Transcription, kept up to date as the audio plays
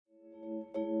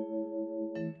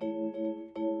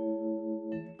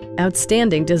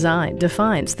Outstanding design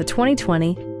defines the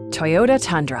 2020 Toyota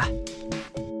Tundra.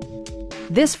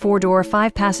 This four-door,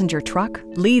 five-passenger truck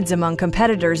leads among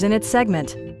competitors in its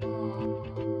segment.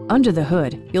 Under the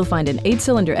hood, you'll find an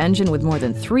 8-cylinder engine with more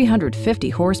than 350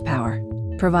 horsepower,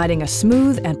 providing a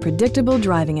smooth and predictable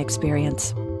driving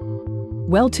experience.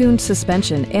 Well-tuned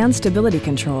suspension and stability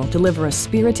control deliver a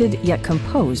spirited yet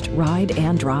composed ride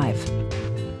and drive.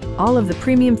 All of the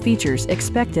premium features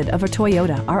expected of a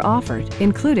Toyota are offered,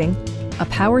 including a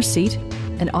power seat,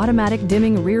 an automatic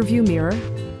dimming rear-view mirror,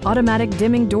 automatic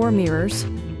dimming door mirrors,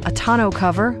 a tonneau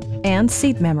cover, and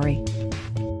seat memory.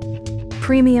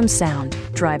 Premium sound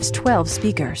drives 12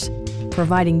 speakers,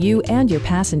 providing you and your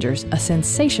passengers a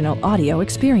sensational audio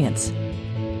experience.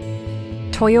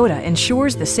 Toyota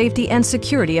ensures the safety and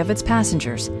security of its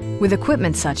passengers with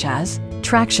equipment such as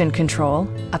traction control,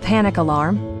 a panic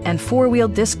alarm, and four-wheel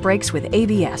disc brakes with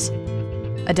ABS.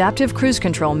 Adaptive Cruise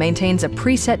Control maintains a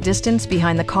preset distance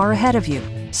behind the car ahead of you,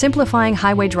 simplifying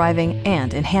highway driving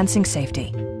and enhancing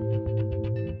safety.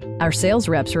 Our sales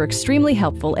reps are extremely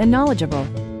helpful and knowledgeable.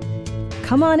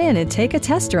 Come on in and take a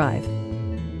test drive.